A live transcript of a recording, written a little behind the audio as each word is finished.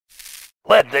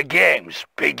Let the games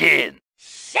begin.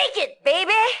 Shake it,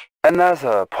 baby!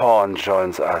 Another pawn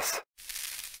joins us.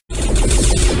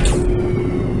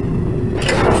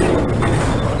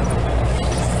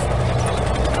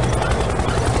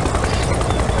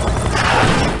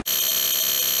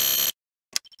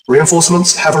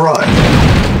 Reinforcements have arrived.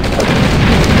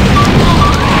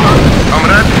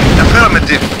 Comrade,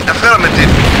 affirmative,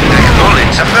 affirmative.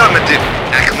 Acknowledge, affirmative.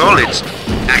 Acknowledged,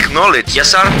 acknowledged.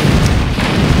 Yes, sir.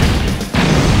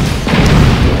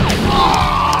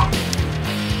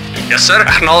 Yes, sir.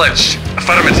 Acknowledge.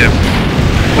 Affirmative.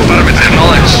 Affirmative.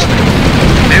 Acknowledge.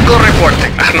 Vehicle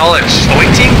reporting. Acknowledge.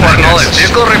 Awaiting. Acknowledge.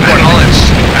 Vehicle report. Acknowledge.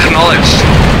 Acknowledge.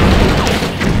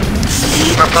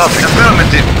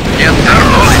 Affirmative. Yes,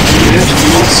 acknowledge.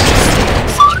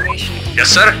 Yes,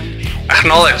 sir.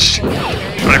 Acknowledge.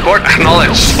 Report.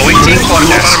 Acknowledge. Awaiting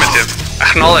orders. Affirmative.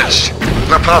 Acknowledge.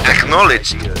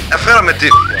 Acknowledged.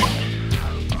 Affirmative.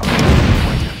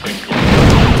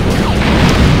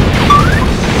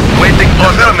 Waiting.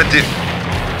 Affirmative.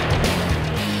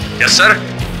 Yes, sir.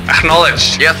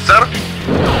 Acknowledge. Yes, sir.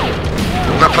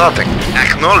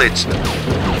 Acknowledged.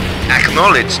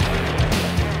 Acknowledged.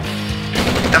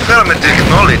 Affirmative.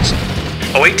 Acknowledged.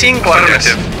 Awaiting orders.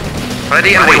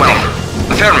 Ready and waiting.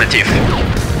 Affirmative.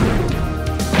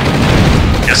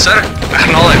 Yes, sir.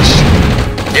 Acknowledge.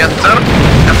 Yes, sir.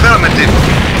 Affirmative.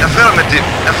 Affirmative.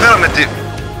 Affirmative.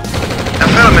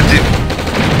 Affirmative.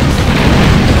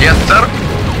 Yes, sir.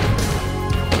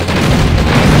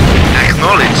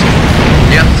 Acknowledged.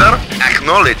 Yes, sir.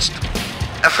 Acknowledged.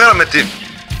 Affirmative.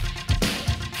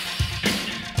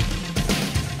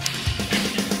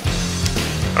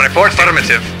 Report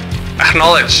affirmative.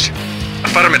 Acknowledge.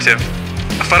 Affirmative.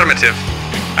 Affirmative.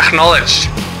 Acknowledge.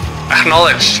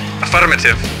 Acknowledge.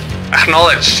 Affirmative.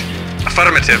 Acknowledge.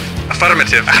 Affirmative.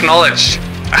 Affirmative. Acknowledge.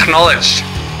 Acknowledge.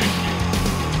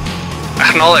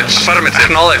 Acknowledge. Affirmative.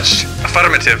 Acknowledge.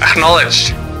 Affirmative.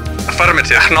 Acknowledge.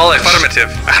 Affirmative. Acknowledge. Affirmative.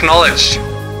 Acknowledge.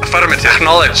 Affirmative.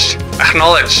 Acknowledge.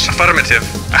 Acknowledge. Affirmative.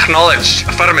 Acknowledge.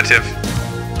 Affirmative.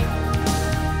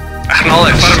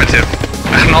 Acknowledge. Affirmative.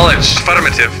 Acknowledge.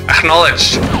 Affirmative.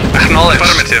 Acknowledge. Acknowledge.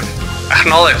 Affirmative.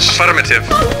 Acknowledge. Affirmative.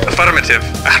 Affirmative.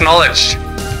 Acknowledge.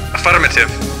 Affirmative.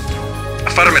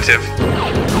 Affirmative.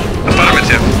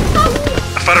 Affirmative.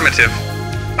 Affirmative.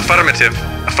 Affirmative.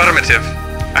 Affirmative.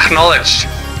 Acknowledge.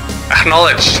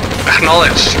 Acknowledge.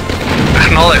 Acknowledge.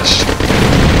 Acknowledge.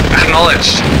 Acknowledge.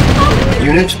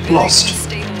 Unit lost.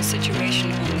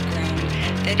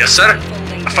 Yes, sir.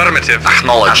 Affirmative.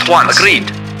 Acknowledged. At once.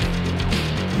 Agreed.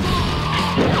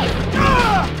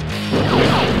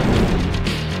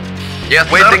 Yes,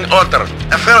 waiting order.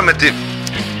 Affirmative.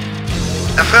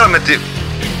 Affirmative.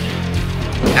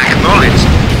 Acknowledged.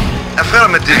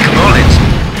 Affirmative. Acknowledged.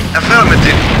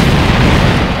 Affirmative.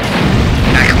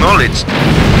 Acknowledged.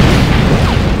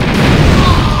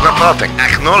 Reporting.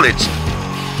 Acknowledged.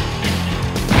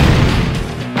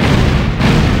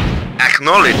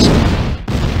 Acknowledged.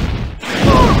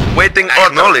 Waiting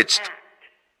order. Acknowledged.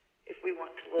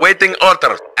 Waiting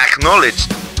order.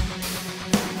 Acknowledged.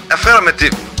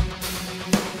 Affirmative.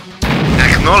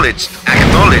 Acknowledged.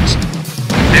 Acknowledged.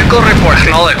 Vehicle report.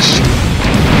 Acknowledged.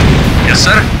 Yes,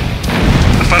 sir.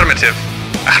 Affirmative.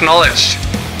 Acknowledged.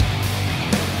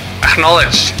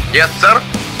 Acknowledged. Yes, sir.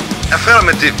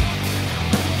 Affirmative.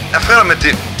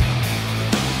 Affirmative.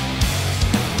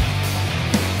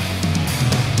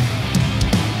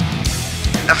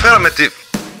 Affirmative.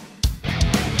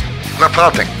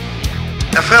 Reporting.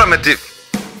 Affirmative.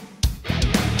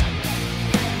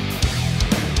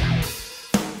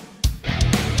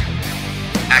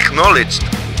 Acknowledged.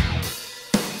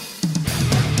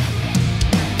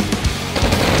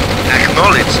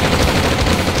 Acknowledged.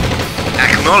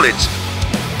 Acknowledged.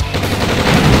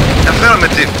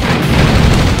 Affirmative.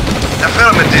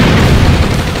 Affirmative.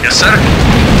 Yes, sir.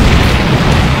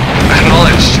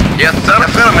 Acknowledged. Yes, sir.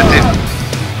 Affirmative.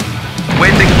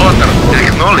 Waiting order.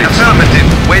 Acknowledged. Affirmative.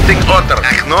 Waiting order.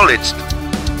 Acknowledged.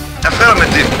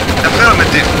 Affirmative.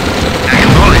 Affirmative.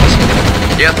 Acknowledged.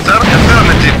 Yes, sir.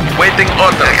 Affirmative. Waiting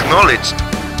order. Acknowledged.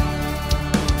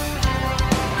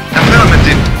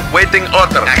 Affirmative. Waiting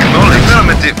order. Acknowledged.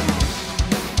 Affirmative.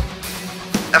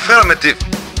 Affirmative.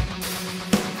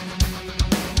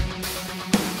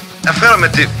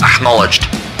 Affirmative. Acknowledged.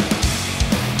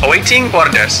 Awaiting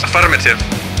orders. Affirmative.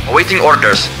 Awaiting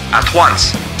orders. At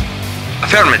once.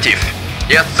 Affirmative.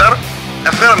 Yes, sir.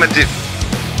 Affirmative.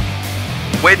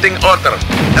 Waiting order.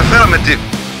 Affirmative.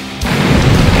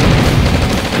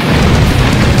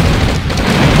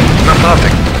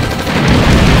 Reporting.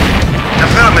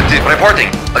 Affirmative. Reporting.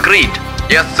 Agreed.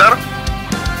 Yes, sir.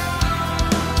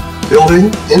 Building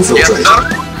Yes, infiltrated. sir.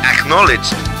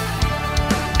 Acknowledged.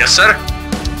 Yes, sir.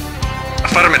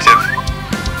 Affirmative.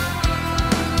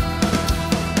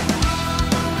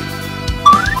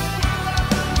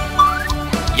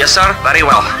 Yes, sir. Very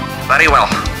well. Very well.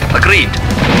 Agreed.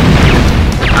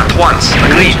 At once.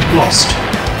 Agreed. Lost.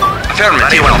 Affirmative.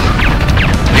 Very well.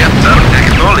 Yes, sir.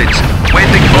 Acknowledged.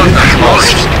 Waiting order.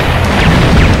 Acknowledged.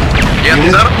 Yes,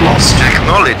 Unit sir. lost.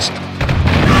 Acknowledged.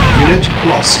 Unit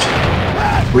lost.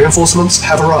 Reinforcements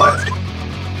have arrived.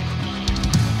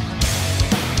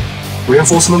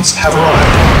 Reinforcements have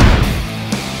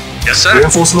arrived. Yes, sir.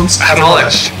 Reinforcements have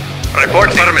Acknowledged. arrived. Report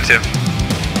affirmative.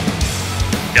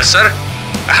 Yes, sir.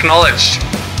 Acknowledged.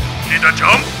 Need a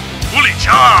jump? Fully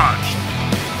charged.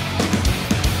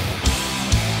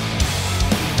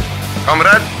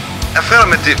 Comrade.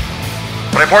 Affirmative.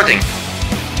 Reporting.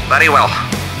 Very well.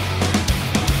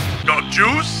 Got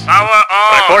juice? Power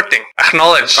on. Reporting.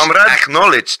 Acknowledged. Comrade.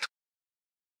 Acknowledged.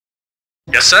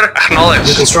 Yes, sir. New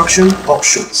Acknowledged. construction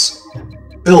options.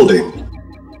 Building.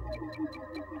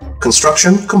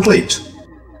 Construction complete.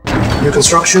 New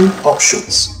construction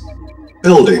options.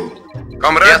 Building.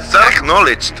 Comrade. Yes, sir.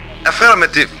 Acknowledged.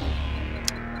 Affirmative.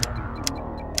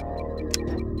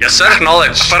 Yes, sir.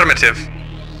 Acknowledged. Affirmative.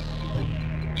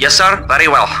 Yes, sir. Very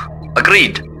well.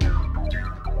 Agreed.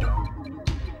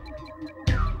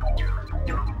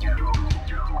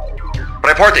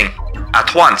 Reporting.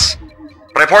 At once.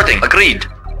 Reporting. Agreed.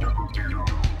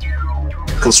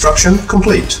 Construction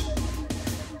complete.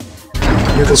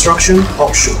 New construction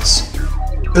options.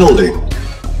 Building.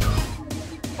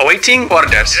 Awaiting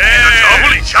orders.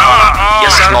 Fully charged.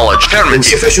 Yes, sir. Acknowledged. Affirmative.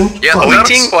 Insufficient Yes, funds.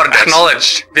 Awaiting orders.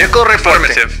 Acknowledged. Vehicle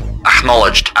affirmative.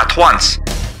 Acknowledged. At once.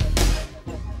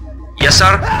 Yes,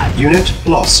 sir. Unit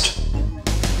lost.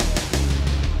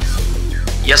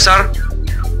 Yes, sir.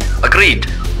 Agreed.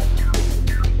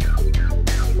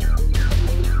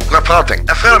 Reporting.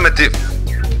 Affirmative.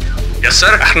 Yes,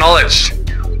 sir. Acknowledged.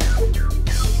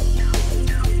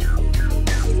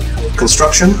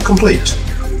 Construction complete.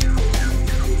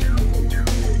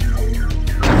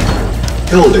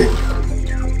 Building.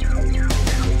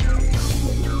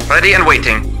 Ready and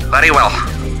waiting. Very well.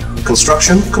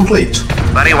 Construction complete.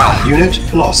 Very well. Unit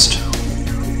lost.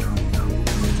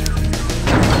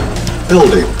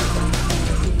 Building.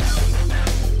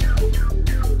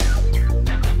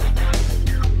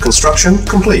 Construction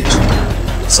complete.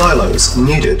 Silos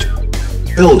needed.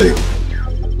 Building.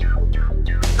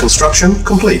 Construction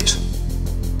complete.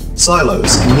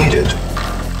 Silos needed.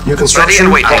 New Ready construction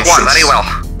and waiting. At options. once. Very well.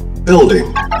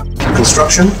 Building.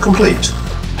 Construction complete.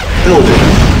 Building.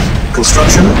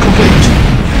 Construction complete.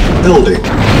 Building.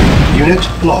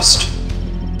 Unit lost.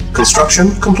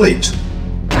 Construction complete.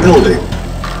 Building.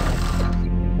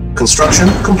 Construction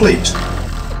complete.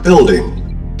 Building.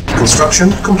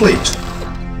 Construction complete.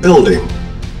 Building.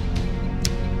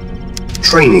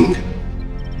 Training.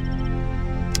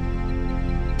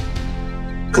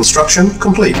 Construction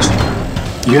complete.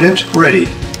 Unit ready.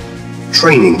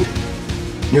 Training.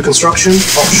 New construction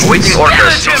options. Awaiting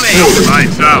orders. Building.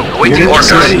 Lights out. Awaiting Unit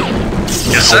orders. ready.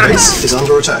 Yes, Our sir. base is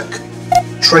under attack.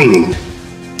 Training.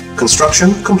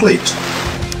 Construction complete.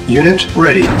 Unit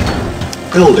ready.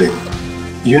 Building.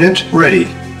 Unit ready.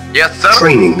 Yes, sir.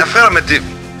 Training. Affirmative.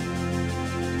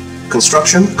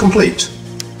 Construction complete.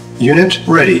 Unit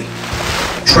ready.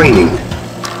 Training.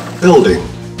 Building.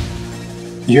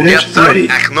 Unit Yes, sir. ready.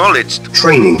 Acknowledged.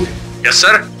 Training. Yes,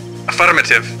 sir.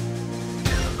 Affirmative.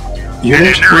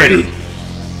 Unit ready.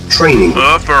 Training.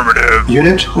 Affirmative.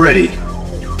 Unit ready.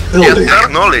 Yes, Building. sir.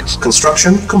 Acknowledged.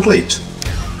 Construction complete.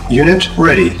 Unit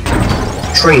ready.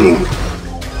 Training.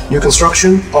 New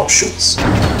construction options.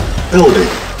 Building.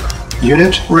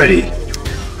 Unit ready.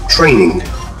 Training.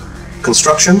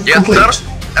 Construction Yes, complete. sir.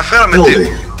 Affirmative.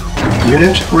 Building.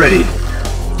 Unit ready.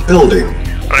 Building.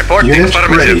 Reporting Unit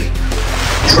affirmative. ready.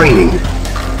 Training.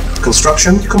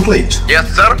 Construction complete. Yes,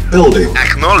 sir. Building.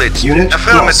 Acknowledged. Unit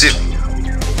Affirmative.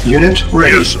 lost. Unit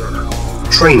ready. Yes, sir.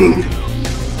 Training.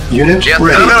 Unit Yes,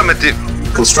 ready. affirmative.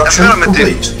 Construction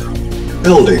Affirmative. complete.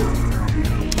 Building.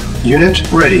 Unit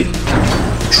ready.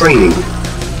 Training.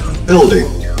 Building.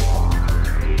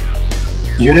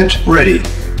 Unit ready.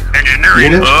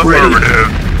 Engineering. Unit ready.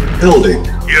 Affirmative. Building.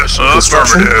 Yes,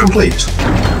 Construction affirmative. complete.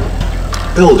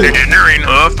 Building. Engineering.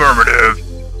 Affirmative.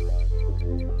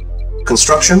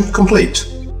 Construction complete.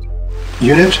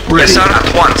 Unit ready. Yes, sir.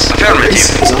 At once. Base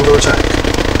Affirmative. is under attack.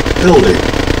 Building.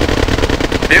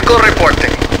 Vehicle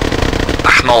reporting.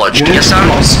 Acknowledged. Unit Yes, sir.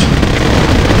 lost.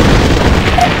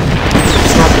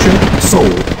 Structure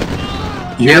sold.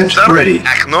 Unit Yes, sir. ready.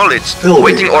 Acknowledged. Building.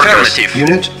 Waiting orders. Affirmative.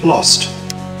 Unit lost.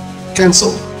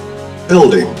 Cancel.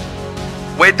 Building.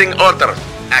 Waiting order.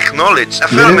 Acknowledged.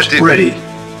 Unit Affirmative. ready.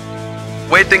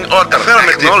 Waiting order.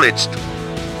 Affirmative. Acknowledged.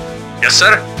 Yes,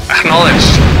 sir.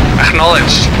 Acknowledged.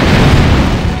 Acknowledged.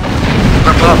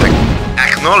 Reporting.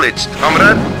 Acknowledged.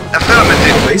 Comrade.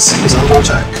 Affirmative. Base is under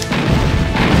attack.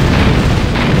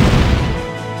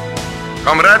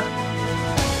 Comrade.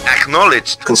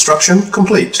 Acknowledged. Construction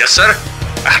complete. Yes, sir.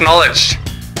 Acknowledged.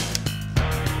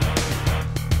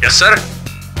 Yes, sir.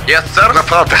 Yes, sir.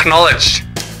 Reporting. Acknowledged.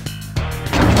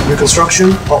 New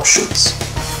construction options.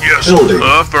 Yes, Building.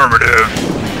 affirmative.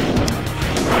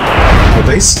 Our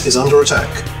base is under attack.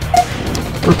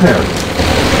 Preparing.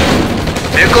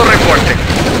 Vehicle reporting.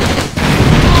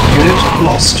 Unit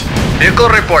lost. Vehicle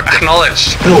report.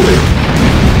 Acknowledged. Building.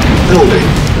 Building.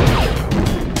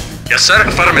 Yes, sir.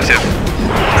 Affirmative.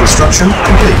 Construction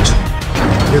complete.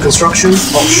 New construction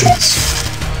options.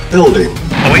 Building.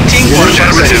 Awaiting for Unit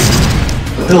affirmative.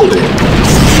 ready. Building.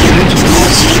 Unit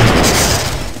lost.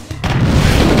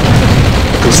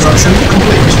 Construction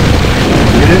complete.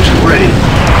 Unit ready.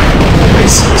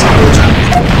 Base is under attack.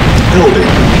 Building.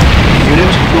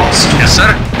 Unit lost. Yes, sir.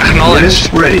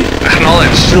 Acknowledged. Unit ready.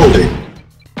 Acknowledged. Building.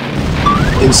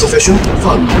 Insufficient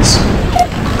funds.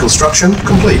 Construction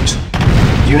complete.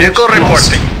 Unit Vehicle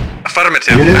lost. reporting.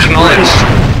 Affirmative. Unit Acknowledged.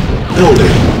 ready.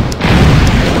 Building.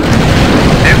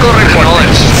 Vehicle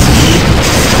acknowledged.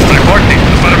 Reporting.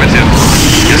 Affirmative.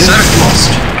 Yes, sir. Unit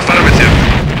lost. Affirmative.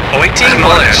 Awaiting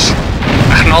acknowledged.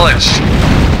 Acknowledged.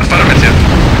 Affirmative.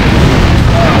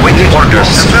 Waiting orders.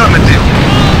 lost. Affirmative.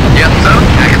 Yes, sir.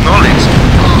 Acknowledged.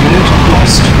 Unit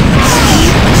lost.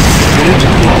 Unit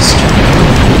lost.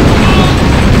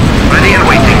 Ready and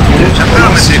waiting. Unit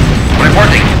Affirmative.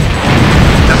 Reporting.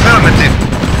 Affirmative.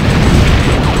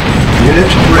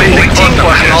 Unit ready. Waiting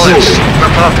for acknowledged.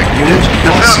 Reporting. Unit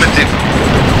lost. Affirmative.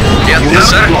 Yes, Unit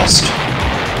sir. lost.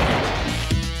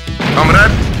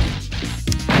 Comrade.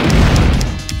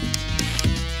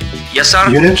 Yes, sir.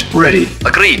 Unit ready.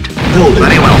 Agreed. Building.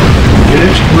 Very well.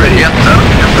 Unit ready. Yes, sir.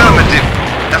 Affirmative.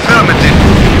 Affirmative.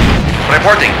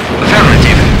 Reporting.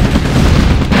 Affirmative.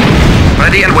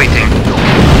 Ready and waiting.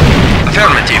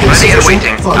 Affirmative. Ready and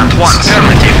waiting. At once.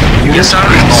 Affirmative. Yes, sir.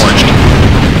 Acknowledged.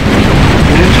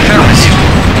 Unit Affirmative.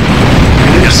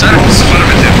 Unit Yes, sir. lost.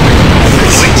 Affirmative.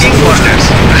 Waiting orders.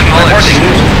 Acknowledged.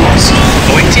 Unit lost.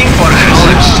 Waiting for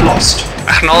acknowledged. Unit lost.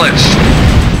 Acknowledged.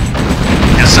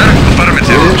 Yes, sir.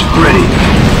 Affirmative. Unit ready.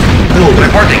 Building.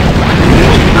 Reporting.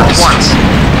 Unit At lost. once.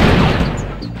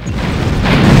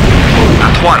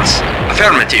 At once.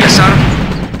 Affirmative. Yes, sir.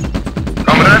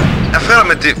 Comrade.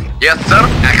 Affirmative. Yes, sir.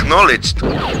 Acknowledged.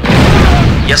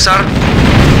 Yes, sir.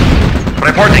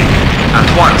 Reporting. At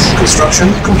once. Construction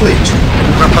complete.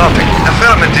 Reporting.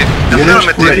 Affirmative. Unit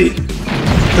Affirmative. ready.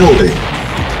 Building.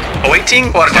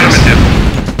 Awaiting for affirmative.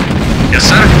 Yes,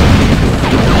 sir.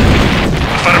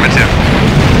 Affirmative.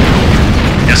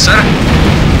 Yes, sir.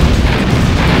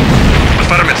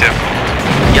 Affirmative.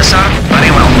 Yes, sir.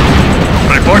 Very well.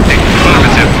 Reporting.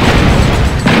 Affirmative.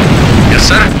 Yes,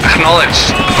 sir.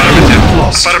 Acknowledged. Affirmative.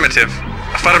 Lost. Affirmative.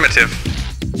 Affirmative.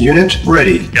 Unit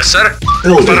ready. Yes, sir.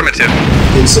 Building. Affirmative.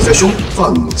 Insufficient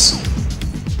funds.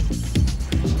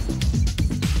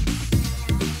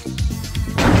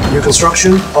 New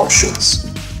construction options.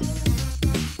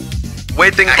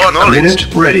 Waiting order.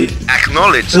 Unit ready.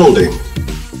 Acknowledged. Building.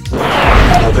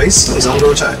 Our base is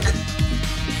under attack.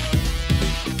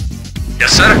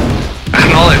 Yes, sir.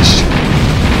 Acknowledged.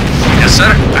 Yes,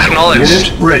 sir. Acknowledged.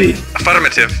 Unit ready.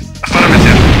 Affirmative.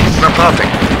 Affirmative. Reporting.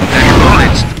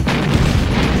 Acknowledged.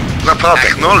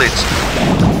 Reporting. Acknowledged.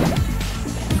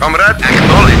 Comrade.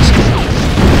 Acknowledged.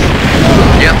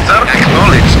 Yes, sir.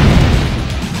 Acknowledged.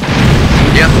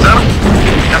 Yes, sir.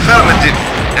 Affirmative.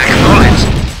 Acknowledged.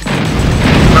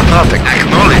 Reporting.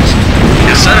 Acknowledged.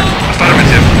 Yes, sir.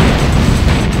 Affirmative.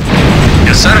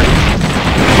 Yes, sir.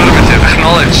 Affirmative.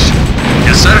 Acknowledged.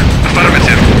 Yes, sir.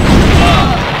 Affirmative.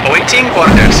 Awaiting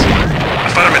orders.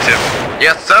 Affirmative.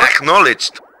 Yes, sir.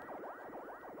 Acknowledged.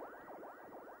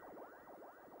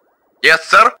 Yes,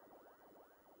 sir.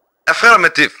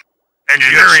 Affirmative.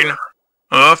 Engineering.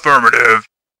 Affirmative.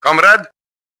 Comrade.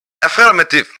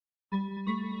 Affirmative.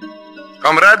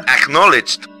 Comrade.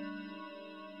 Acknowledged.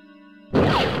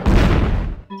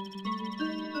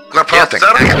 Reporting. Yes,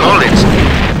 sir. Acknowledged.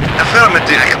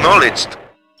 Affirmative. Acknowledged.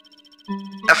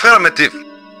 Affirmative.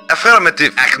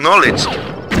 Affirmative. Acknowledged.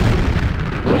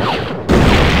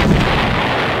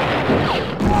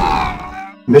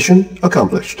 Mission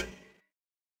accomplished.